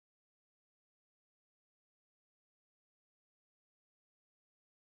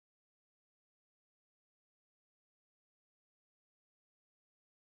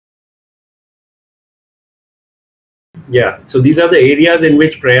Yeah, so these are the areas in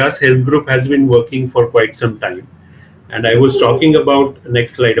which Prayas Health Group has been working for quite some time. And I was talking about,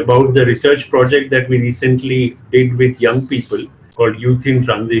 next slide, about the research project that we recently did with young people called Youth in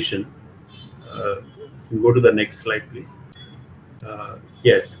Transition. Go to the next slide, please.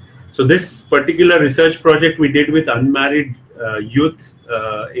 Yes. So this particular research project we did with unmarried youth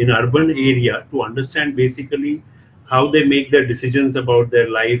in urban area to understand basically how they make their decisions about their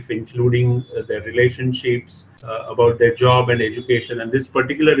life, including their relationships, about their job and education. And this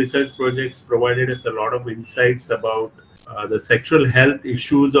particular research project provided us a lot of insights about the sexual health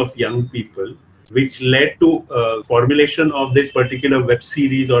issues of young people, which led to formulation of this particular web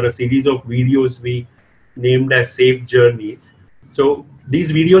series or a series of videos we named as Safe Journeys. So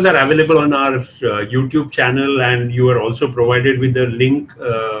these videos are available on our YouTube channel, and you are also provided with the link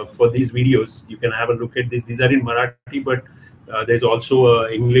for these videos. You can have a look at this. These are in Marathi, but there's also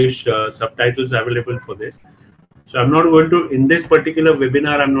English subtitles available for this. So I'm not going to, in this particular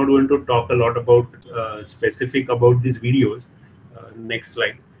webinar, I'm not going to talk a lot about specific about these videos. Next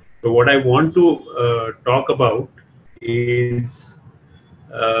slide. So what I want to talk about is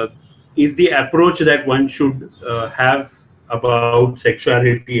the approach that one should have about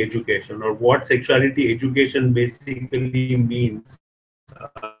sexuality education, or what sexuality education basically means.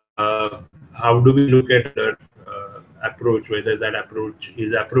 How do we look at that approach, whether that approach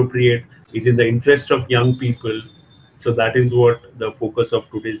is appropriate, is in the interest of young people. So that is what the focus of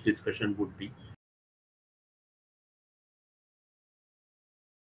today's discussion would be.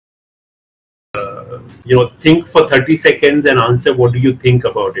 Think for 30 seconds and answer what do you think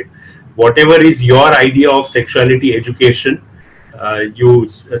about it. Whatever is your idea of sexuality education, you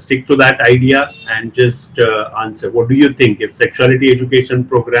stick to that idea and just answer. What do you think if sexuality education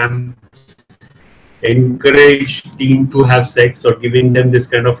program encourage teen to have sex, or giving them this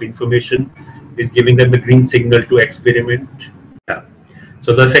kind of information is giving them the green signal to experiment? Yeah.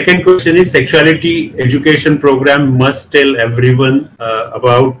 So the second question is, sexuality education program must tell everyone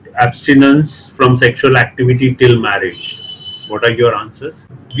about abstinence from sexual activity till marriage. What are your answers?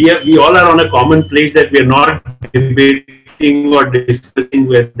 We all are on a common place that we are not debating or discussing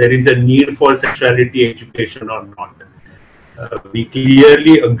whether there is a need for sexuality education or not. We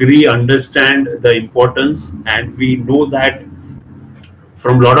clearly agree, understand the importance, and we know that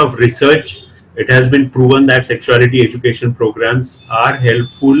from a lot of research, it has been proven that sexuality education programs are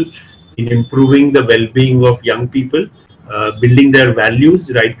helpful in improving the well-being of young people, building their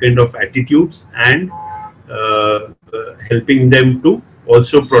values, right kind of attitudes, and helping them to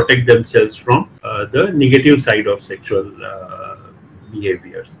also protect themselves from the negative side of sexual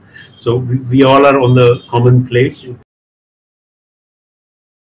behaviors. So we all are on the common place.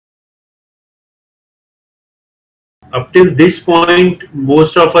 Up till this point,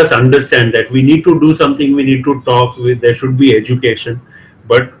 most of us understand that we need to do something, we need to talk, there should be education.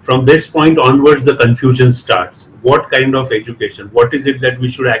 But from this point onwards, the confusion starts. What kind of education? What is it that we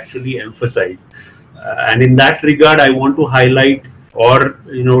should actually emphasize? And in that regard, I want to highlight, or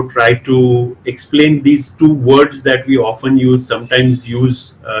try to explain these two words that we often use, sometimes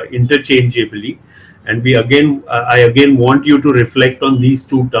use interchangeably. And I again want you to reflect on these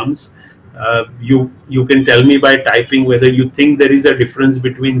two terms. You can tell me by typing whether you think there is a difference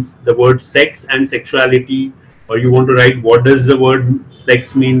between the word sex and sexuality, or you want to write what does the word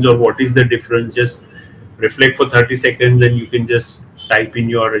sex means, or what is the difference. Just reflect for 30 seconds and you can just type in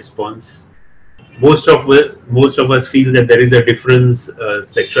your response. Most of us feel that there is a difference.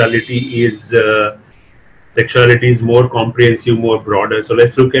 Sexuality is more comprehensive, more broader. So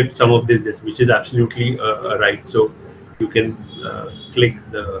let's look at some of this, which is absolutely right. So you can click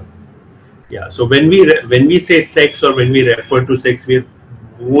the. Yeah, so when we say sex, or when we refer to sex, we're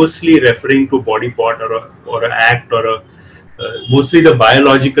mostly referring to body part, or an act, or mostly the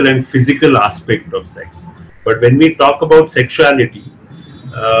biological and physical aspect of sex. But when we talk about sexuality,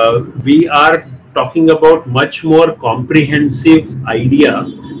 we are talking about much more comprehensive idea,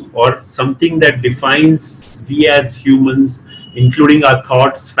 or something that defines we as humans, including our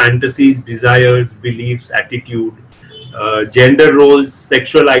thoughts, fantasies, desires, beliefs, attitude, gender roles,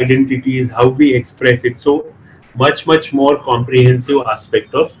 sexual identities, how we express it. So much more comprehensive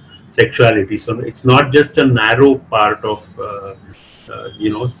aspect of sexuality. So it's not just a narrow part of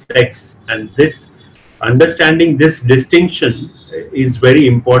sex. And this understanding this distinction is very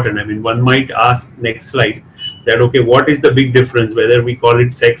important. I mean, one might ask, next slide, that okay, what is the big difference whether we call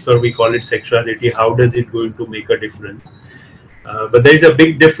it sex or we call it sexuality? How does it going to make a difference? But there is a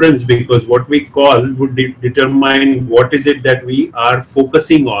big difference, because what we call would determine what is it that we are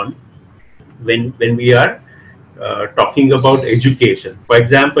focusing on when we are talking about education. For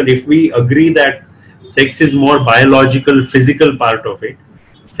example, if we agree that Sex is more biological, physical part of it.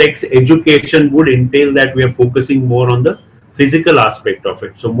 Sex education would entail that we are focusing more on the physical aspect of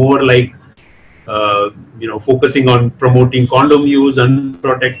it. So more like focusing on promoting condom use,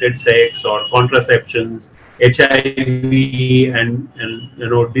 unprotected sex, or contraceptions, HIV, and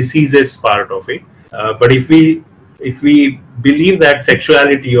diseases part of it. But if we believe that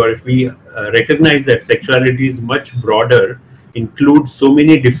sexuality, or if we recognize that sexuality is much broader, includes so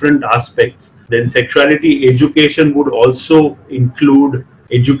many different aspects, then sexuality education would also include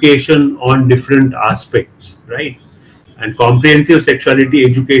education on different aspects, right? And comprehensive sexuality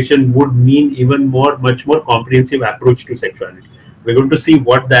education would mean even much more comprehensive approach to sexuality. We're going to see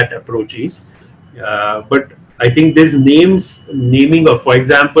what that approach is. But I think these naming of, for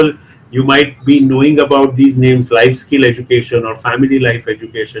example, you might be knowing about these names: life skill education or family life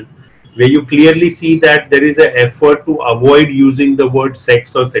education, where you clearly see that there is an effort to avoid using the word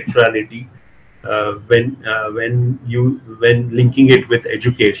sex or sexuality when linking it with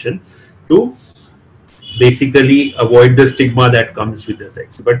education, to basically avoid the stigma that comes with the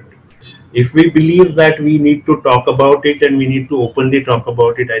sex. But if we believe that we need to talk about it and we need to openly talk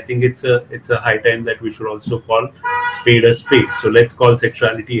about it, I think it's a high time that we should also call spade a spade. So let's call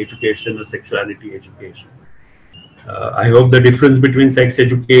sexuality education a sexuality education. I hope the difference between sex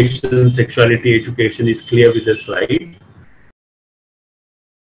education and sexuality education is clear with the slide.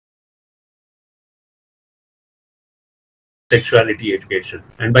 Sexuality education.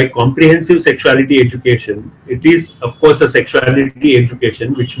 And by comprehensive sexuality education, it is of course a sexuality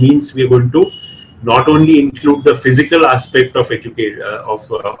education, which means we are going to not only include the physical aspect of education of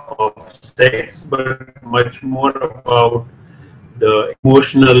sex, but much more about the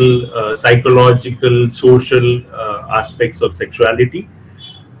emotional, psychological, social aspects of sexuality.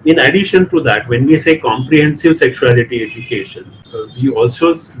 In addition to that, when we say comprehensive sexuality education, we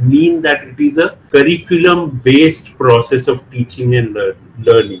also mean that it is a curriculum based process of teaching and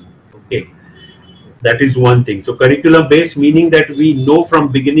learning. Okay, that is one thing. So curriculum based, meaning that we know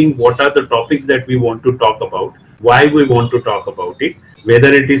from beginning what are the topics that we want to talk about, why we want to talk about it,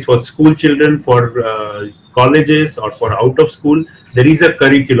 whether it is for school children, for colleges, or for out of school. There is a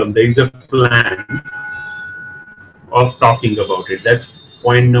curriculum, there is a plan of talking about it. That's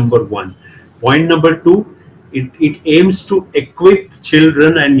point number one. Point number two, it aims to equip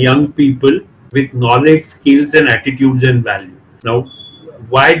children and young people with knowledge, skills, and attitudes and value. Now,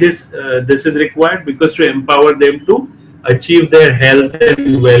 why this is required? Because to empower them to achieve their health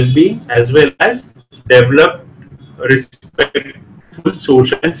and well-being, as well as develop respectful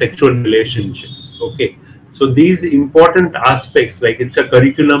social and sexual relationships. Okay, so these important aspects, like it's a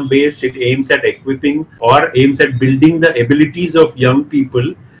curriculum based, it aims at equipping or aims at building the abilities of young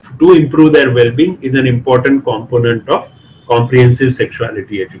people to improve their well-being, is an important component of comprehensive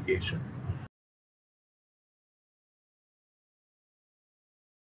sexuality education.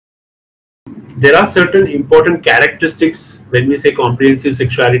 There are certain important characteristics when we say comprehensive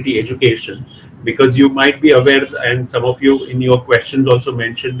sexuality education, because you might be aware, and some of you in your questions also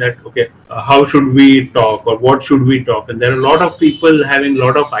mentioned that, okay, how should we talk, or what should we talk? And there are a lot of people having a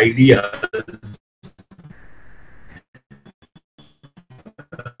lot of ideas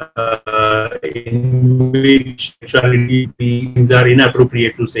in which sexuality things are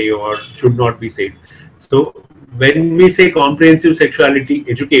inappropriate to say or should not be said. So when we say comprehensive sexuality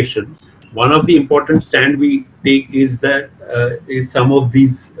education, one of the important stand we take is that is some of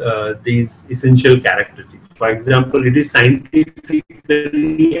these essential characteristics. For example, it is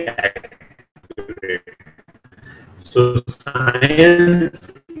scientifically accurate. So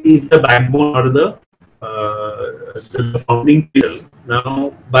science is the backbone, or the founding pillar.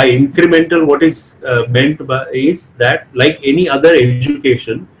 Now, by incremental, what is meant by is that, like any other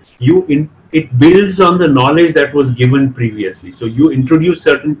education, it builds on the knowledge that was given previously. So you introduce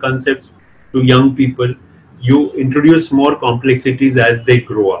certain concepts to young people. You introduce more complexities as they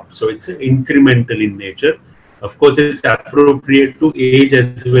grow up. So it's incremental in nature. Of course, it's appropriate to age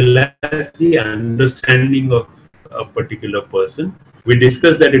as well as the understanding of a particular person. We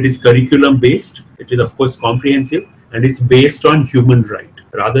discussed that it is curriculum based. It is of course comprehensive, and it's based on human right,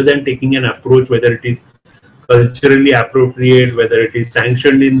 rather than taking an approach whether it is culturally appropriate, whether it is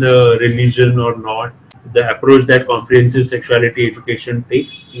sanctioned in the religion or not. The approach that comprehensive sexuality education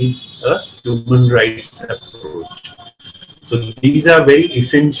takes is a human rights approach. So these are very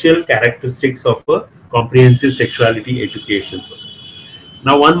essential characteristics of a comprehensive sexuality education.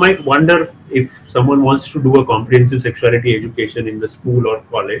 Now, one might wonder, if someone wants to do a comprehensive sexuality education in the school or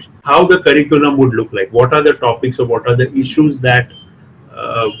college, how the curriculum would look like. What are the topics, or what are the issues that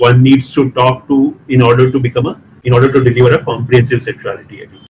one needs to talk to in order to deliver a comprehensive sexuality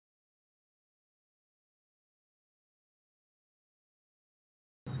education?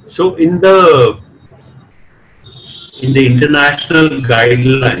 So in the international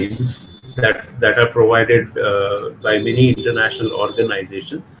guidelines that are provided by many international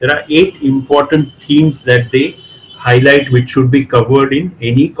organizations, there are 8 important themes that they highlight which should be covered in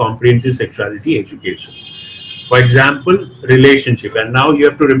any comprehensive sexuality education. For example, relationship. And now you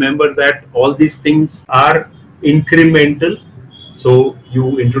have to remember that all these things are incremental. So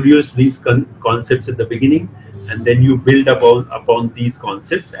you introduce these concepts at the beginning, and then you build upon these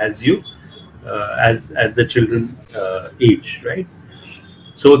concepts as you as the children age, right?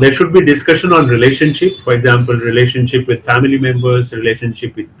 So there should be discussion on relationship. For example, relationship with family members,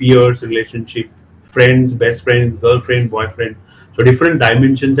 relationship with peers, relationship friends, best friends, girlfriend, boyfriend. So different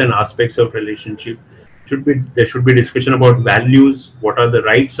dimensions and aspects of relationship should be there. Should be discussion about values. What are the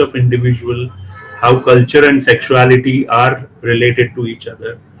rights of individual? How culture and sexuality are related to each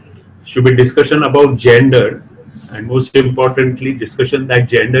other. Should be discussion about gender, and most importantly discussion that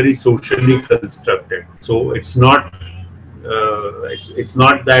gender is socially constructed. So it's not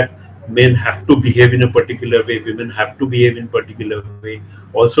that men have to behave in a particular way, women have to behave in particular way.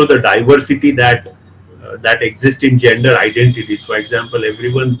 Also the diversity that exists in gender identities. For example,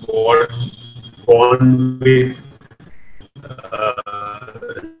 everyone born with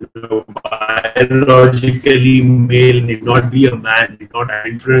biologically male need not be a man, need not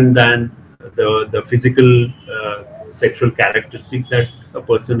be different than the physical sexual characteristics that a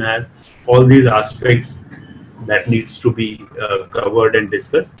person has. All these aspects that needs to be covered and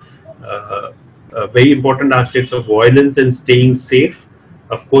discussed. Very important aspects of violence and staying safe.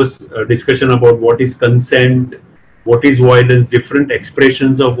 Of course, discussion about what is consent, what is violence, different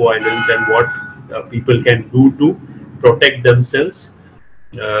expressions of violence, and what people can do to protect themselves.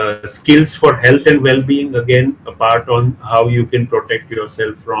 Skills for health and well-being, again a part on how you can protect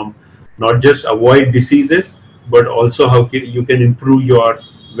yourself from not just avoid diseases, but also how you can improve your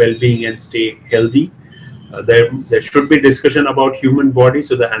well-being and stay healthy. There should be discussion about human body,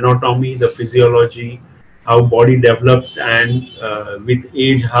 so the anatomy, the physiology, how body develops, and with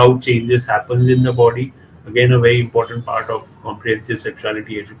age how changes happens in the body. Again, a very important part of comprehensive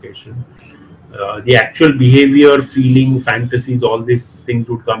sexuality education. The actual behavior, feeling, fantasies, all these things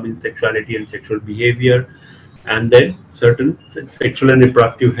would come in sexuality and sexual behavior. And then certain sexual and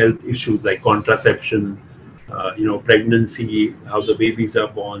reproductive health issues like contraception, pregnancy, how the babies are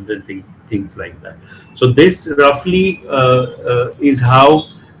born, and things like that. So this roughly is how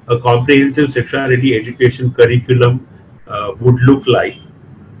a comprehensive sexuality education curriculum would look like.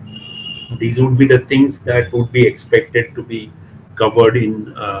 These would be the things that would be expected to be covered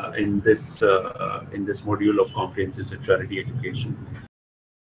in this module of comprehensive sexuality education.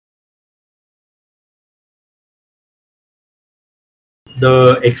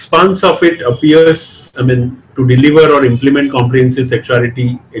 The expanse of it appears, I mean, to deliver or implement comprehensive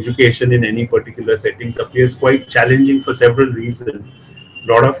sexuality education in any particular settings appears quite challenging for several reasons.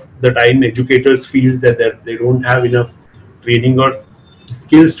 A lot of the time educators feel that they don't have enough training or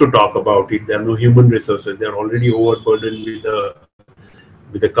skills to talk about it. There are no human resources. They're already overburdened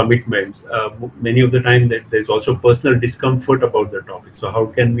with the commitments. Many of the time that there's also personal discomfort about the topic. So how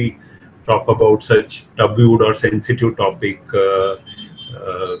can we talk about such tabooed or sensitive topic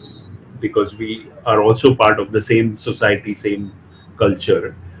because we are also part of the same society, same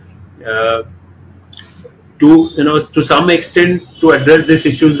culture. Uh, to some extent, to address these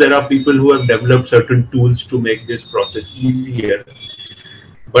issues, there are people who have developed certain tools to make this process easier.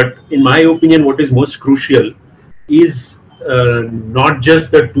 But in my opinion, what is most crucial is not just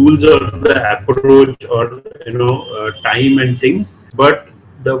the tools or the approach or time and things, but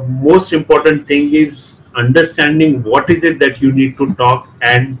the most important thing is understanding what is it that you need to talk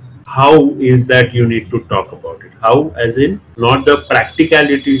and how is that you need to talk about it. How, as in not the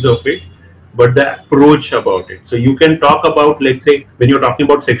practicalities of it, but the approach about it. So you can talk about, let's say, when you're talking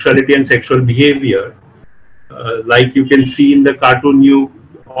about sexuality and sexual behavior, like you can see in the cartoon,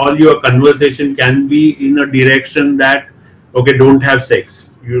 all your conversation can be in a direction that, okay, don't have sex,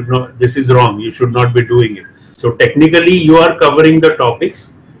 this is wrong, you should not be doing it. So technically you are covering the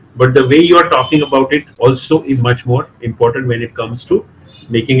topics, but the way you are talking about it also is much more important when it comes to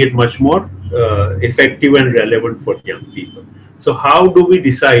making it much more effective and relevant for young people. So how do we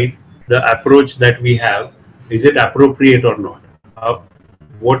decide the approach that we have, is it appropriate or not?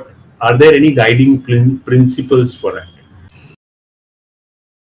 What are there any guiding principles for that?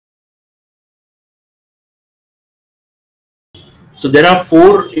 So there are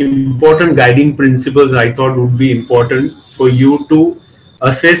 4 important guiding principles I thought would be important for you to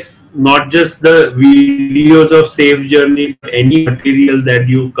assess not just the videos of safe journey, but any material that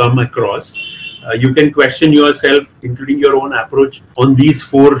you come across. you can question yourself, including your own approach, on these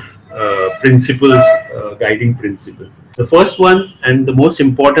four principles, guiding principles. The first one, and the most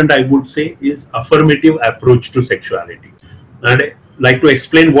important, I would say, is affirmative approach to sexuality. And I'd like to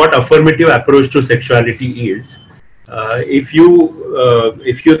explain what affirmative approach to sexuality is. If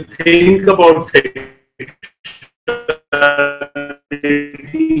you think about sexuality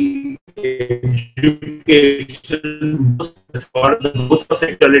education, both of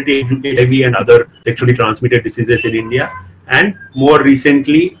sexuality education, HIV and other sexually transmitted diseases in India, and more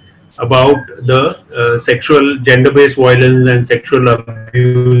recently about the sexual gender-based violence and sexual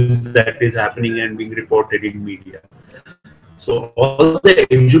abuse that is happening and being reported in media. So all the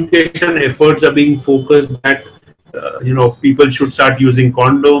education efforts are being focused that people should start using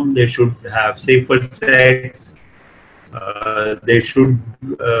condom, they should have safer sex, they should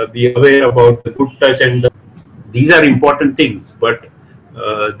be aware about the good touch, and these are important things. But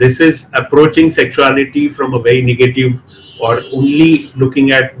this is approaching sexuality from a very negative, or only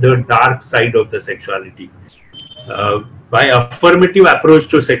looking at the dark side of the sexuality. By affirmative approach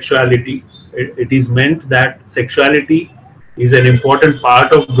to sexuality, it is meant that sexuality is an important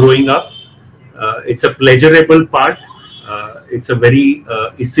part of growing up. It's a pleasurable part. It's a very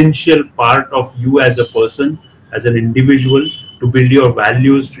essential part of you as a person, as an individual, to build your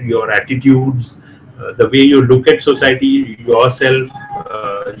values, your attitudes, the way you look at society, yourself,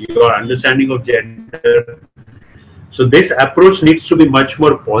 your understanding of gender. So this approach needs to be much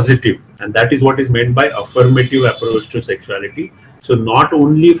more positive, and that is what is meant by affirmative approach to sexuality. So not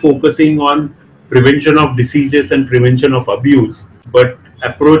only focusing on prevention of diseases and prevention of abuse, but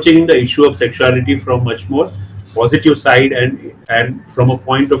approaching the issue of sexuality from much more positive side, and from a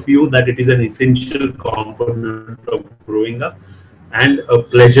point of view that it is an essential component of growing up and a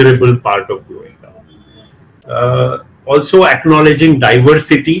pleasurable part of growing up. Also acknowledging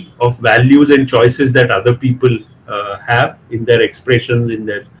diversity of values and choices that other people have in their expressions, in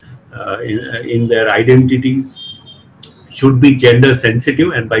their identities, should be gender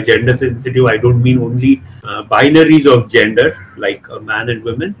sensitive. And by gender sensitive, I don't mean only binaries of gender like man and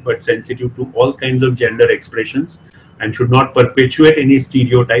women, but sensitive to all kinds of gender expressions, and should not perpetuate any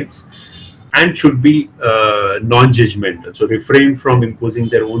stereotypes, and should be non-judgmental, so refrain from imposing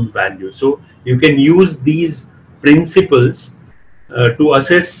their own values. So you can use these principles to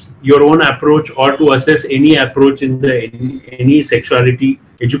assess your own approach, or to assess any approach in any sexuality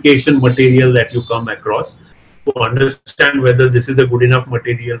education material that you come across, to understand whether this is a good enough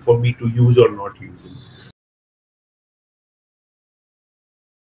material for me to use or not use it.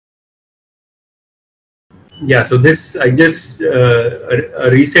 Yeah, so this, I just a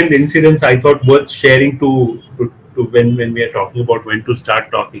recent incident I thought worth sharing to when we are talking about when to start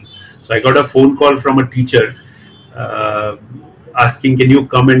talking. So I got a phone call from a teacher asking, can you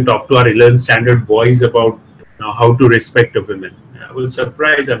come and talk to our 11th standard boys about how to respect a woman. I was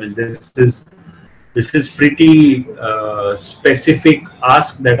surprised. I mean, this is pretty specific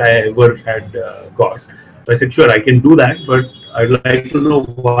ask that I ever had got. So I said, sure, I can do that, but I'd like to know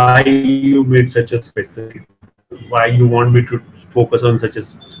why you made such a specific, why you want me to focus on such a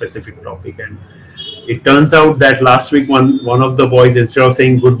specific topic. And it turns out that last week one of the boys, instead of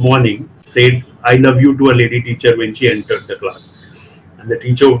saying good morning, said I love you to a lady teacher when she entered the class. And the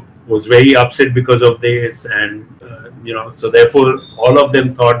teacher was very upset because of this, and so therefore all of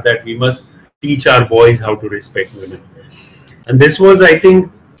them thought that we must teach our boys how to respect women. And this was, I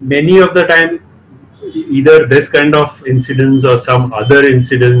think, many of the time, either this kind of incidents or some other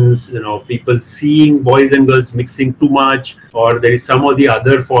incidents, people seeing boys and girls mixing too much, or there is some or the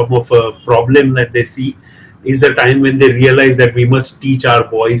other form of a problem that they see, is the time when they realize that we must teach our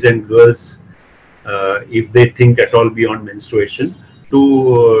boys and girls, if they think at all beyond menstruation,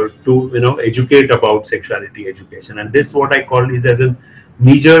 to educate about sexuality education. And this, what I call, is as a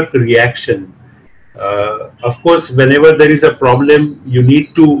knee-jerk reaction. Of course, whenever there is a problem, you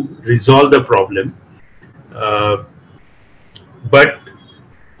need to resolve the problem. But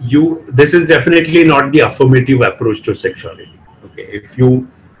this is definitely not the affirmative approach to sexuality. Okay, if you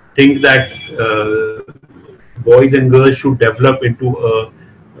think that boys and girls should develop into a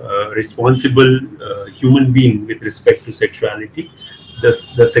responsible human being with respect to sexuality,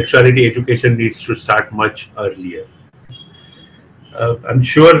 the sexuality education needs to start much earlier. I'm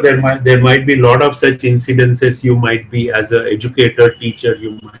sure there might be a lot of such incidences you might be, as an educator, teacher,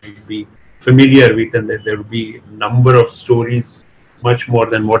 you might be familiar with, and that there will be a number of stories, much more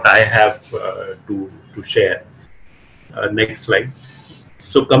than what I have to share. Next slide.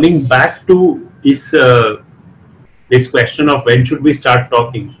 So coming back to this question of when should we start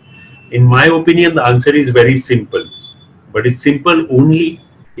talking, in my opinion, the answer is very simple. But it's simple only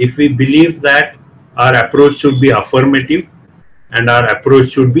if we believe that our approach should be affirmative and our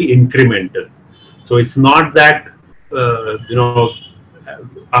approach should be incremental. So it's not that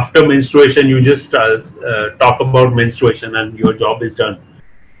after menstruation you just talk about menstruation and your job is done.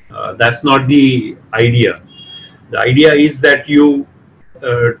 That's not the idea. The idea is that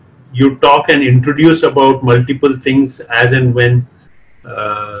uh, you talk and introduce about multiple things as and when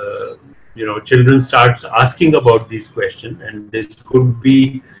children starts asking about these questions, and this could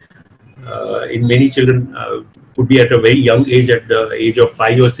be in many children could be at a very young age. At the age of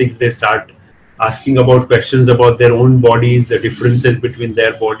 5 or 6 they start asking about questions about their own bodies, the differences between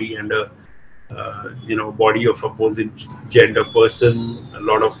their body and a body of opposite gender person. A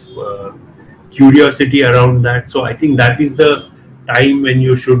lot of curiosity around that. So I think that is the time when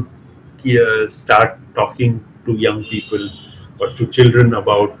you should start talking to young people or to children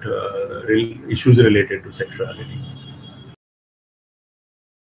about issues related to sexuality.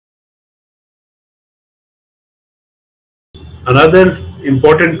 Another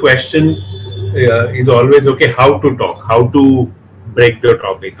important question is always, okay, how to talk, how to break the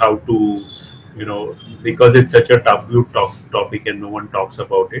topic, how to, because it's such a taboo topic and no one talks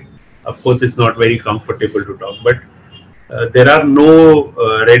about it. Of course, it's not very comfortable to talk, but there are no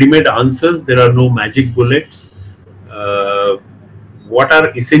ready-made answers. There are no magic bullets. Uh, what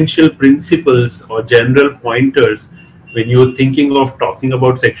are essential principles or general pointers when you're thinking of talking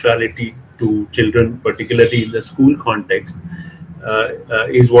about sexuality to children, particularly in the school context,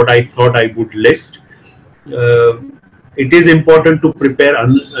 is what I thought I would list. Uh, it is important to prepare,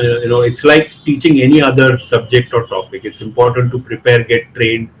 it's like teaching any other subject or topic. It's important to prepare, get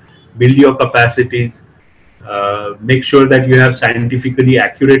trained, build your capacities, make sure that you have scientifically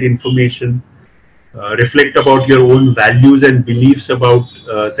accurate information, reflect about your own values and beliefs about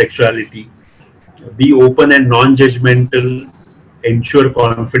sexuality, be open and non-judgmental, ensure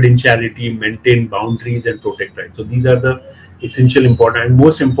confidentiality, maintain boundaries, and protect rights. So these are the essential important, and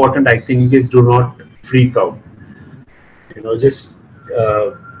most important I think is do not freak out. Just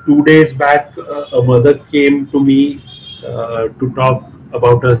 2 days back, a mother came to me to talk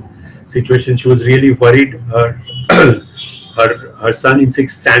about a situation. She was really worried. Her son in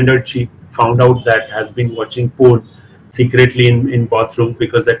sixth standard, she found out that has been watching porn secretly in bathroom,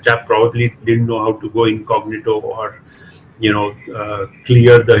 because that chap probably didn't know how to go incognito or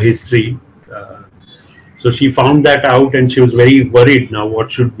clear the history. So she found that out and she was very worried. Now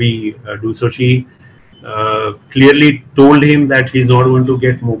what should we do? So she clearly told him that he's not going to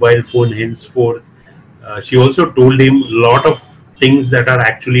get mobile phone henceforth. She also told him a lot of things that are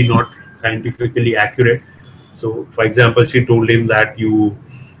actually not scientifically accurate. So for example, she told him that you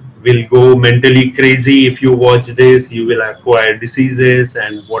will go mentally crazy if you watch this, you will acquire diseases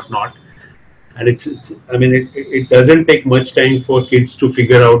and whatnot. And it's I mean, it doesn't take much time for kids to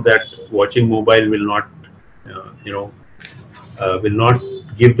figure out that watching mobile will not you know will not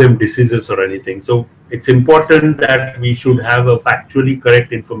give them diseases or anything. So it's important that we should have a factually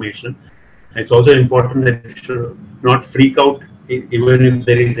correct information. It's also important that we should not freak out even if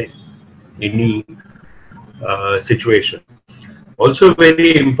there is any situation. Also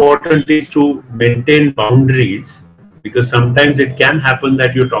very important is to maintain boundaries, because sometimes it can happen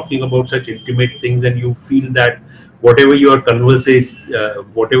that you're talking about such intimate things and you feel that whatever your conversation,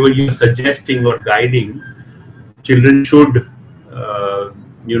 whatever you're suggesting or guiding, children should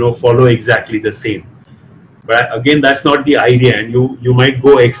follow exactly the same. But again, that's not the idea, and you might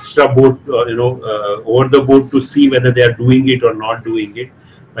go extra board, over the board to see whether they are doing it or not doing it.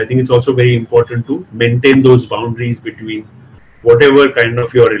 I think it's also very important to maintain those boundaries between whatever kind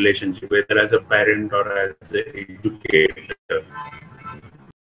of your relationship, whether as a parent or as an educator.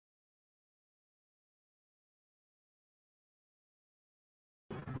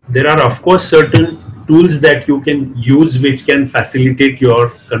 There are, of course, certain tools that you can use which can facilitate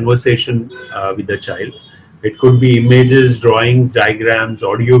your conversation with the child. It could be images, drawings, diagrams,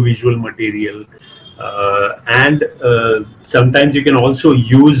 audio visual material, and sometimes you can also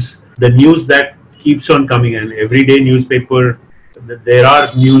use the news that keeps on coming in. Everyday newspaper, there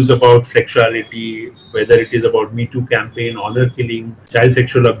are news about sexuality, whether it is about Me Too campaign, honor killing, child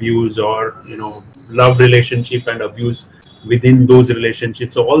sexual abuse, or love relationship and abuse within those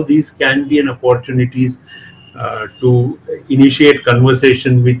relationships. So all these can be an opportunities to initiate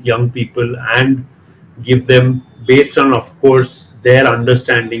conversation with young people and give them, based on, of course, their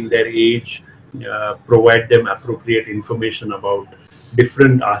understanding, their age, provide them appropriate information about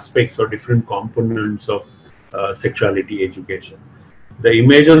different aspects or different components of sexuality education. The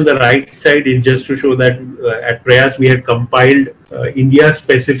image on the right side is just to show that at Prayas we had compiled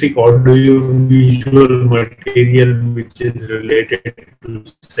India-specific audio-visual material which is related to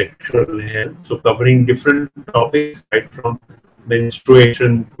sexual health. So covering different topics, right from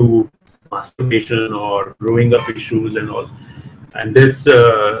menstruation to masturbation or growing up issues and all. And this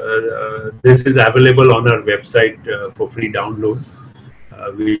is available on our website for free download,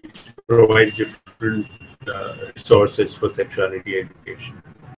 which provides different resources for sexuality education.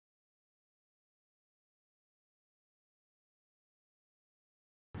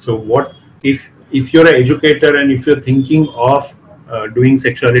 So what if you're an educator and if you're thinking of doing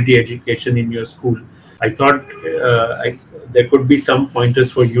sexuality education in your school, I thought there could be some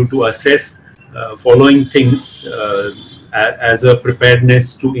pointers for you to assess following things as a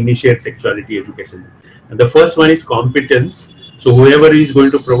preparedness to initiate sexuality education. And the first one is competence. So whoever is going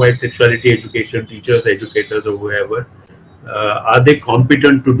to provide sexuality education, teachers, educators, or whoever, are they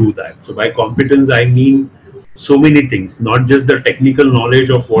competent to do that? So by competence, I mean so many things, not just the technical knowledge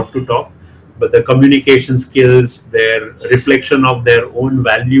of what to talk, but the communication skills, their reflection of their own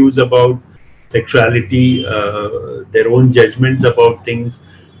values about sexuality, their own judgments about things.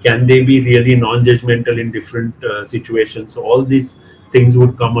 Can they be really non-judgmental in different situations? So all these things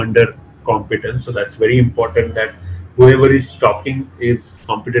would come under competence. So that's very important that whoever is talking is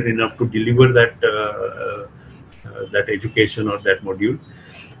competent enough to deliver that education or that module.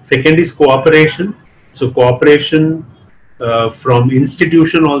 Second is cooperation. So cooperation from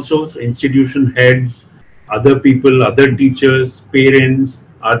institution also, so institution heads, other people, other teachers, parents,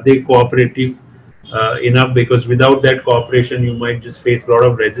 are they cooperative enough? Because without that cooperation, you might just face a lot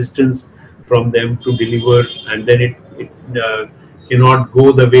of resistance from them to deliver, and then it cannot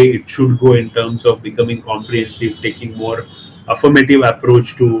go the way it should go in terms of becoming comprehensive, taking more affirmative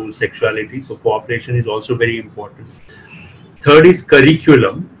approach to sexuality. So cooperation is also very important. Third is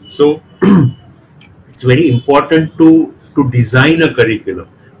curriculum. So it's very important to design a curriculum.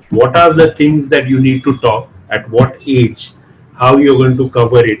 What are the things that you need to talk at what age, how you're going to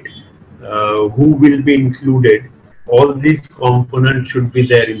cover it, who will be included. All these components should be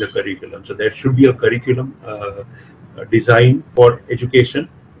there in the curriculum. So there should be a curriculum design for education,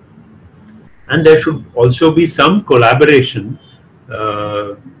 and there should also be some collaboration.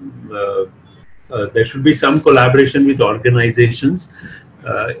 Uh, uh, there should be some collaboration with organizations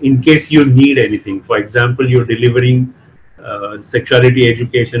in case you need anything. For example, you're delivering sexuality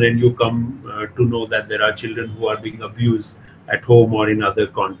education and you come to know that there are children who are being abused at home or in other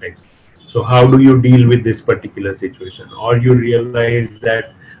contexts. So how do you deal with this particular situation? Or you realize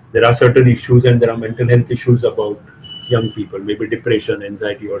that there are certain issues and there are mental health issues about young people, maybe depression,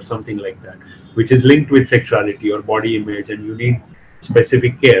 anxiety, or something like that, which is linked with sexuality or body image, and you need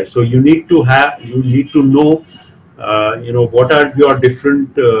specific care. So you need to know what are your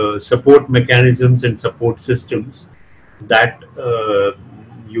different support mechanisms and support systems that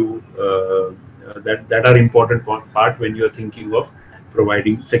that are important part when you're thinking of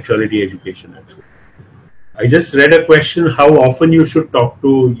providing sexuality education at school. I just read a question, how often you should talk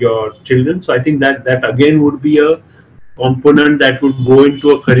to your children. So I think that again would be a component that would go into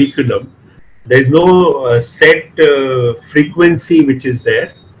a curriculum. There's no set frequency which is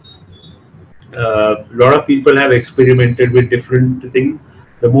there. A lot of people have experimented with different things.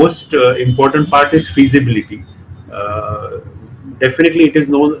 The most important part is feasibility. Uh, Definitely,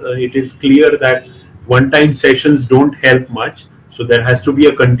 it is clear that one-time sessions don't help much. So there has to be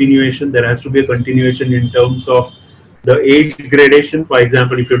a continuation. There has to be a continuation in terms of the age gradation. For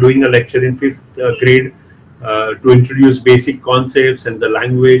example, if you're doing a lecture in fifth grade to introduce basic concepts and the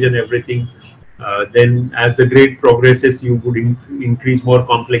language and everything, then as the grade progresses, you would increase more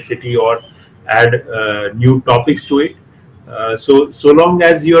complexity or add new topics to it. So long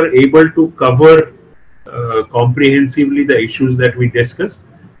as you are able to cover comprehensively the issues that we discussed,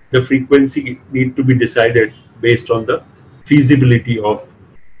 the frequency need to be decided based on the feasibility of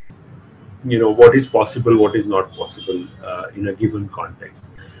what is possible, what is not possible in a given context.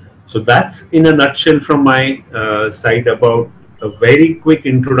 So that's in a nutshell from my side about a very quick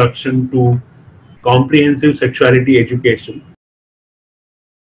introduction to comprehensive sexuality education.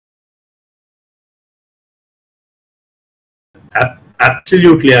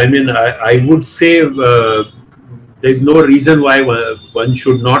 Absolutely. I mean, I would say there's no reason why one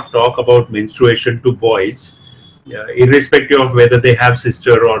should not talk about menstruation to boys, irrespective of whether they have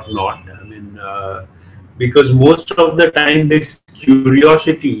sister or not. I mean, because most of the time there's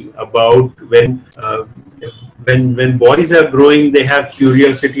curiosity about when boys are growing, they have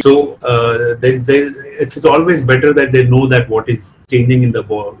curiosity. So it's always better that they know that what is changing in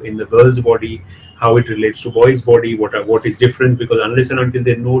the girl's body, how it relates to boy's body, what is different. Because unless and until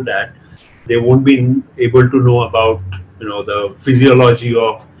they know that, they won't be able to know about the physiology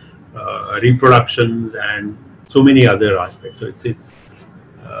of reproductions and so many other aspects. So it's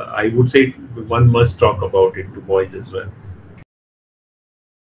I would say one must talk about it to boys as well.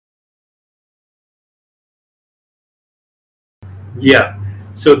 Yeah.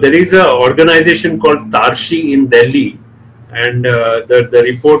 So there is a organization called Tarshi in Delhi, and the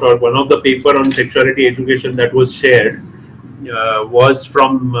report or one of the paper on sexuality education that was shared was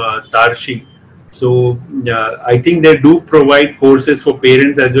from Tarshi. So I think they do provide courses for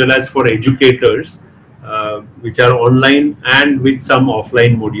parents as well as for educators, which are online and with some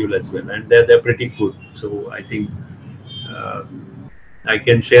offline module as well, and they're pretty good. So I think uh, I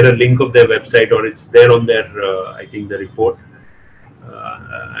can share a link of their website, or it's there on their I think the report,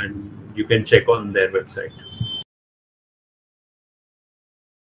 and you can check on their website.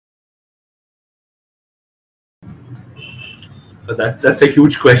 That's a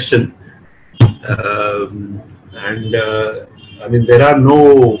huge question, and I mean there are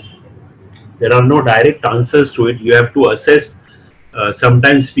no direct answers to it. You have to assess.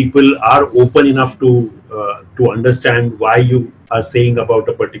 Sometimes people are open enough to understand why you are saying about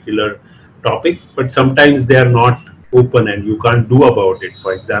a particular topic, but sometimes they are not open, and you can't do about it.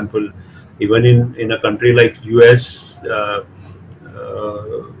 For example, even in a country like US, uh,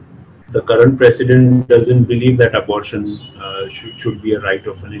 the current president doesn't believe that abortion should be a right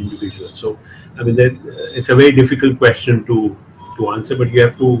of an individual. So, I mean, it's a very difficult question to answer. But you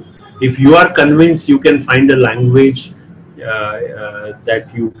have to, if you are convinced, you can find a language that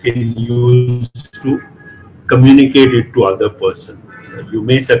you can use to communicate it to other person. You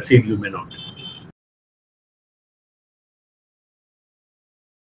may succeed, you may not.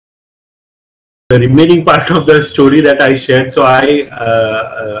 The remaining part of the story that I shared, so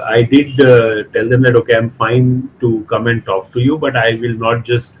I did tell them that okay, I'm fine to come and talk to you, but I will not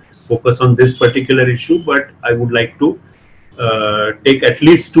just focus on this particular issue, but I would like to take at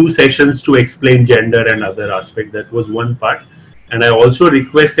least 2 sessions to explain gender and other aspects. That was one part, and I also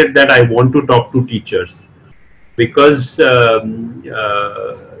requested that I want to talk to teachers, because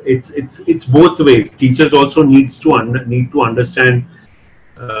it's both ways. Teachers also need to understand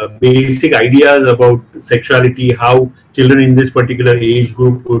basic ideas about sexuality, how children in this particular age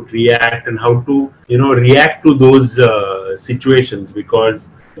group would react, and how to react to those situations. Because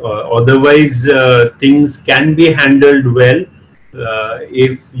otherwise things can be handled well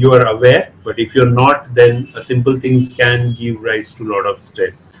if you are aware, but if you're not, then simple things can give rise to a lot of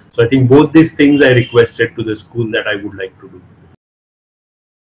stress. So I think both these things I requested to the school that I would like to do.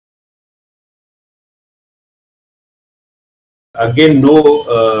 Again, no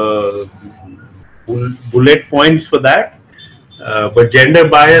bullet points for that. But gender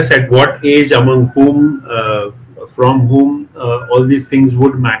bias at what age, among whom, from whom, all these things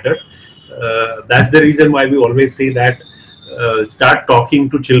would matter. That's the reason why we always say that start talking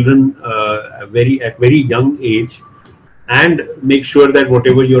to children at very young age, and make sure that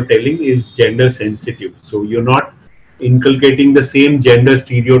whatever you're telling is gender sensitive. So you're not inculcating the same gender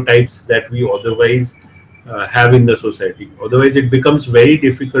stereotypes that we otherwise have in the society. Otherwise, it becomes very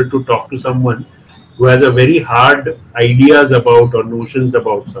difficult to talk to someone who has a very hard ideas about or notions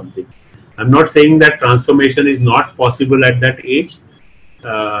about something. I'm not saying that transformation is not possible at that age,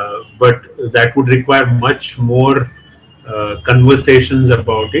 but that would require much more conversations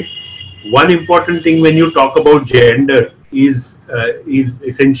about it. One important thing when you talk about gender is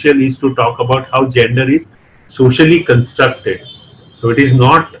essential is to talk about how gender is socially constructed. So it is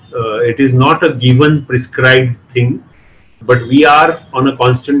not a given prescribed thing, but we are on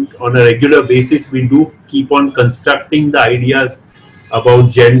a regular basis, we do keep on constructing the ideas about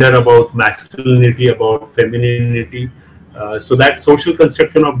gender, about masculinity, about femininity. So that social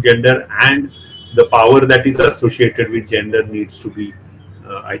construction of gender and the power that is associated with gender needs to be,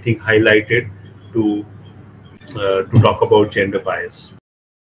 I think, highlighted to talk about gender bias.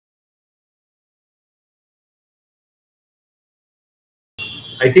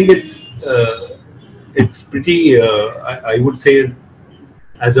 I think it's pretty. I would say,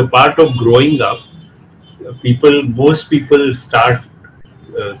 as a part of growing up, most people start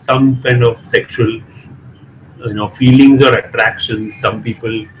some kind of sexual feelings or attractions. Some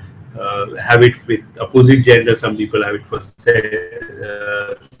people have it with opposite gender, some people have it for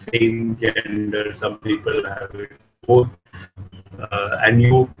same gender, some people have it both, and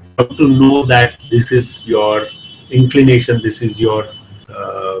you have to know that this is your inclination, this is your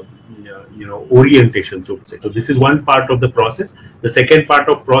uh, orientation, so to say. So this is one part of the process. The second part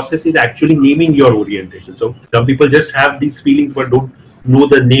of process is actually naming your orientation. So some people just have these feelings but don't know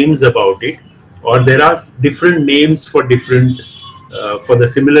the names about it, or there are different names for different for the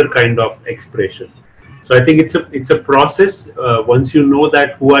similar kind of expression. So I think it's a process. Once you know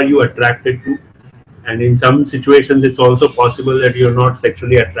that, who are you attracted to, and in some situations it's also possible that you're not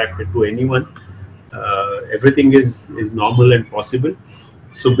sexually attracted to anyone. Everything is normal and possible.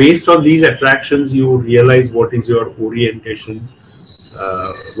 So based on these attractions, you realize what is your orientation.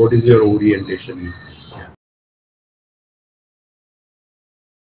 What is your orientation is.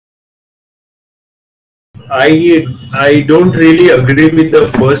 I don't really agree with the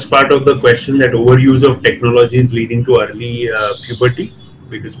first part of the question, that overuse of technology is leading to early puberty,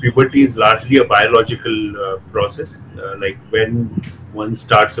 because puberty is largely a biological process. Like when one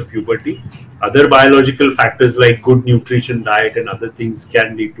starts a puberty, other biological factors like good nutrition, diet, and other things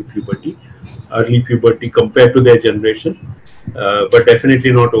can lead to puberty, early puberty compared to their generation, but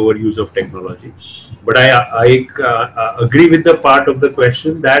definitely not overuse of technology. But I agree with the part of the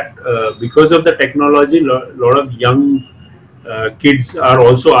question that because of the technology, lot of young kids are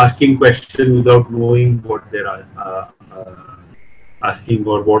also asking questions without knowing what they're asking,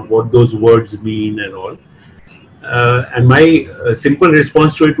 or what those words mean and all. And my simple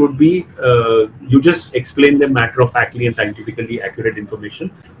response to it would be, you just explain them matter of factly and scientifically accurate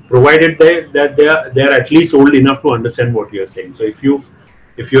information, provided that they are at least old enough to understand what you're saying. So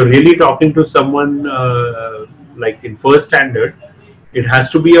if you're really talking to someone like in first standard, it has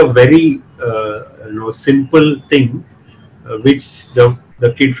to be a very simple thing, which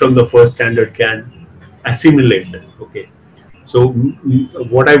the kid from the first standard can assimilate. Okay. So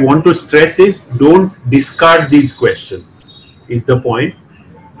what I want to stress is, don't discard these questions, is the point.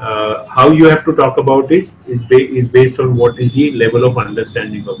 How you have to talk about is based on what is the level of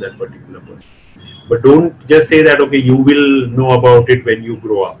understanding of that particular person. But don't just say that, okay, you will know about it when you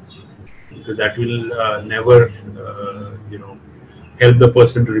grow up, because that will never help the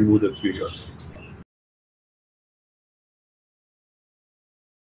person to remove the curiosity.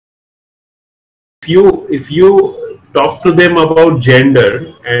 If you talk to them about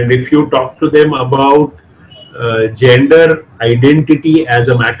gender, and if you talk to them about gender identity as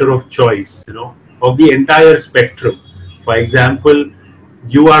a matter of choice, of the entire spectrum. For example,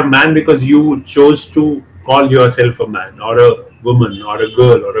 you are man because you chose to call yourself a man, or a woman, or a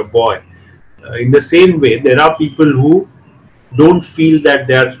girl, or a boy. In the same way, there are people who don't feel that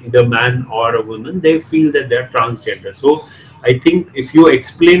they are either man or a woman, they feel that they are transgender. So I think if you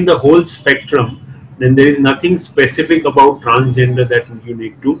explain the whole spectrum, then there is nothing specific about transgender that you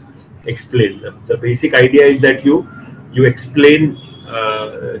need to explain. The basic idea is that you explain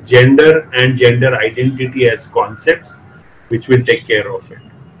gender and gender identity as concepts, which will take care of it.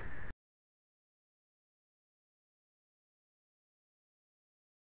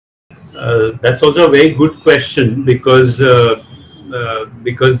 That's also a very good question, because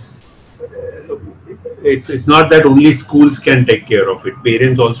it's not that only schools can take care of it.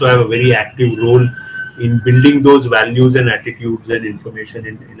 Parents also have a very active role in building those values and attitudes and information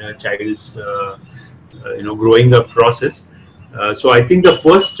in a child's growing up process. So I think the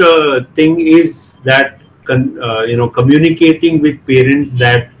first thing is that communicating with parents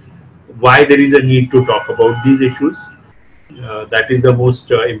that why there is a need to talk about these issues. That is the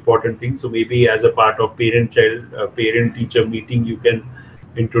most important thing. So maybe as a part of parent teacher meeting, you can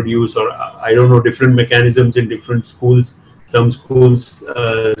introduce, or I don't know, different mechanisms in different schools. Some schools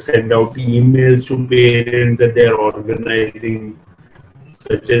send out emails to parents that they are organizing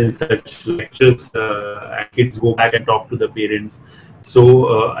such and such lectures, and kids go back and talk to the parents.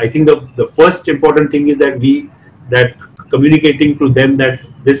 So I think the first important thing is that communicating to them that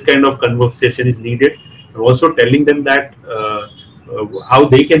this kind of conversation is needed, and also telling them that how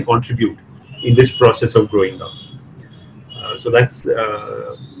they can contribute in this process of growing up. So that's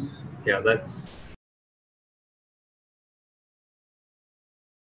yeah, that's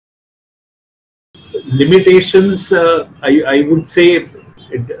limitations. I would say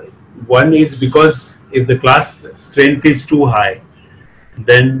one is because if the class strength is too high,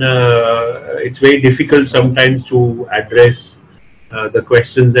 then it's very difficult sometimes to address the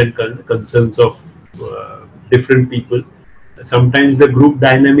questions and concerns of different people. Sometimes the group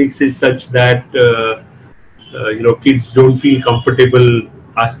dynamics is such that kids don't feel comfortable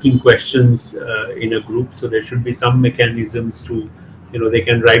asking questions in a group. So there should be some mechanisms to, they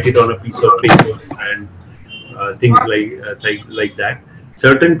can write it on a piece of paper, and things like that.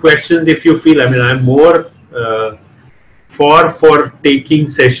 Certain questions, if you feel, I mean, I'm more for taking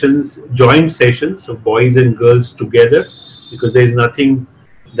sessions, joint sessions, so boys and girls together, because there is nothing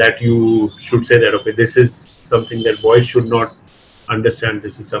that you should say that, okay, this is something that boys should not understand,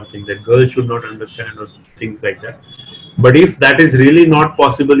 this is something that girls should not understand, or things like that. But if that is really not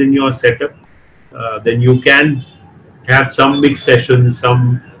possible in your setup, then you can have some mixed sessions,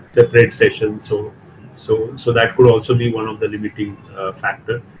 some separate sessions. So that could also be one of the limiting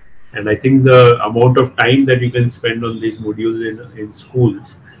factor. And I think the amount of time that you can spend on these modules in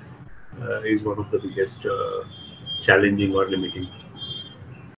schools is one of the biggest challenging or limiting.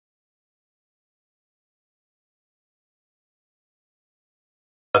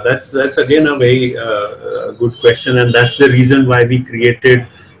 That's again a very good question, and that's the reason why we created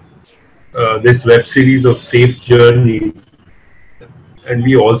this web series of safe journeys, and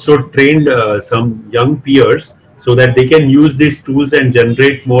we also trained some young peers so that they can use these tools and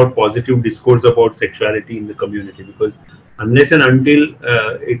generate more positive discourse about sexuality in the community, because unless and until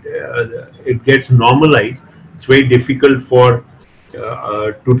it gets normalized, it's very difficult for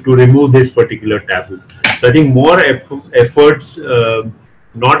to remove this particular taboo. So I think more efforts,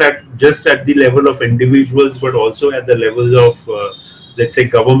 not at just at the level of individuals, but also at the levels of let's say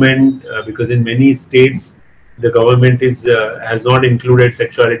government, because in many states the government is has not included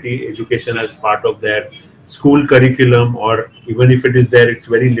sexuality education as part of their school curriculum, or even if it is there, it's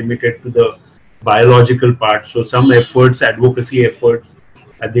very limited to the biological part. So some efforts, advocacy efforts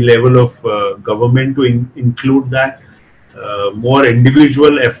at the level of government to include that, more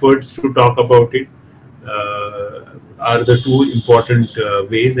individual efforts to talk about it, are the two important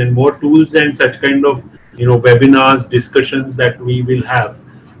ways, and more tools and such kind of webinars, discussions that we will have,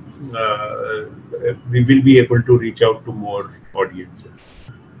 uh, we will be able to reach out to more audiences.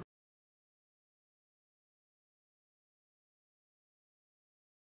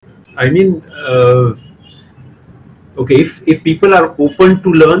 I mean, okay, if people are open to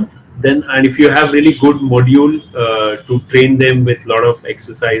learn, then, and if you have really good module to train them with a lot of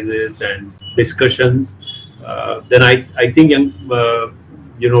exercises and discussions, then I think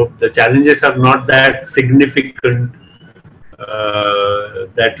the challenges are not that significant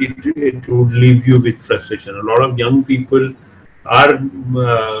that it would leave you with frustration. A lot of young people are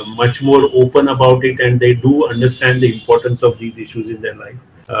much more open about it, and they do understand the importance of these issues in their life.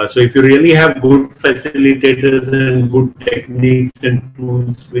 So if you really have good facilitators and good techniques and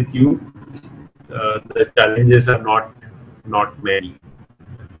tools with you, the challenges are not many.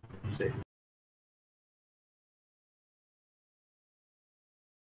 Say.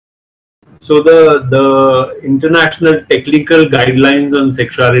 So the international technical guidelines on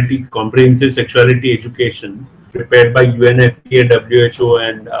sexuality, comprehensive sexuality education, prepared by UNFPA, WHO,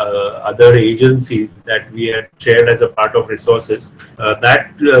 and other agencies that we had shared as a part of resources,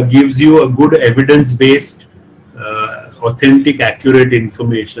 that gives you a good evidence-based, authentic, accurate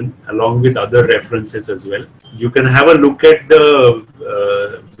information along with other references as well. You can have a look at the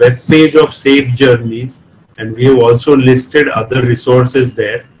web page of Safe Journeys, and we have also listed other resources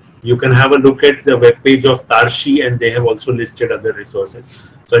there. You can have a look at the web page of Tarshi, and they have also listed other resources.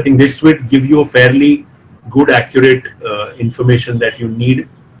 So I think this would give you a fairly good, accurate information that you need